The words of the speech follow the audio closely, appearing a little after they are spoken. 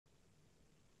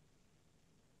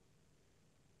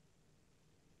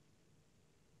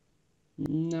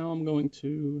Now I'm going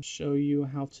to show you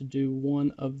how to do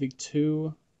one of the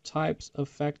two types of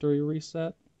factory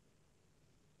reset.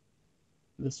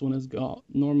 This one is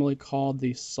normally called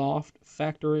the soft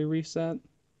factory reset.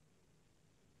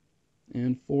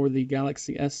 And for the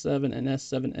Galaxy S7 and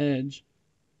S7 Edge,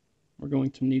 we're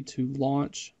going to need to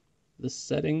launch the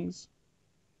settings.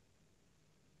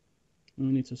 We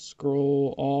need to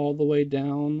scroll all the way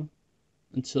down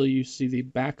until you see the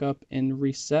backup and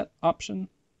reset option.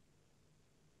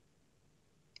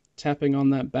 Tapping on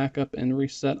that backup and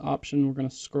reset option, we're going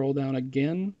to scroll down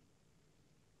again.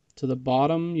 To the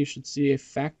bottom, you should see a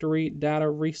factory data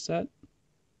reset.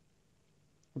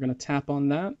 We're going to tap on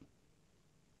that.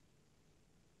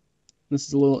 This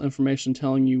is a little information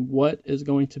telling you what is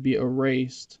going to be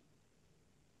erased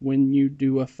when you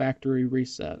do a factory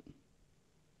reset.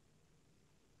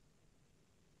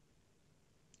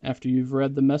 After you've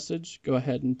read the message, go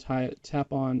ahead and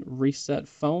tap on Reset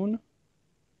Phone.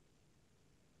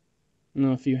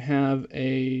 Now, if you have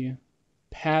a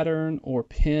pattern or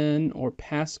PIN or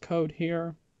passcode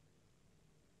here,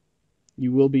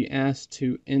 you will be asked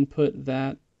to input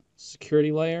that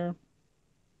security layer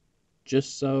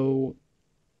just so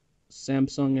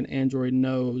Samsung and Android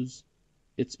knows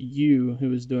it's you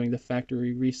who is doing the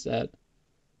factory reset,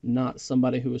 not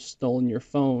somebody who has stolen your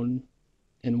phone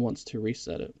and wants to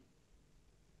reset it.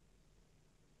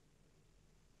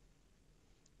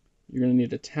 You're going to need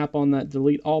to tap on that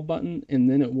delete all button, and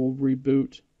then it will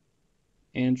reboot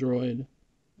Android.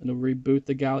 It'll reboot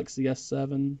the Galaxy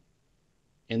S7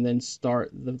 and then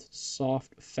start the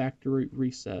soft factory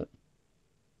reset.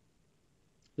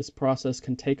 This process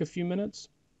can take a few minutes.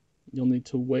 You'll need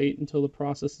to wait until the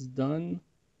process is done,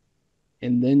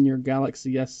 and then your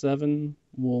Galaxy S7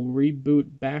 will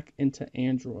reboot back into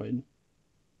Android,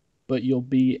 but you'll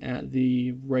be at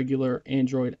the regular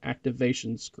Android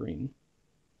activation screen.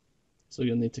 So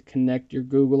you'll need to connect your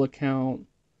Google account,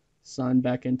 sign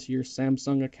back into your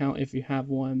Samsung account if you have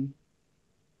one,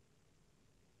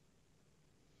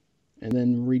 and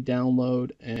then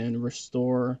re-download and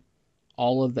restore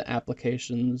all of the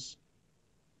applications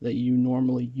that you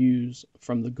normally use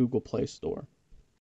from the Google Play Store.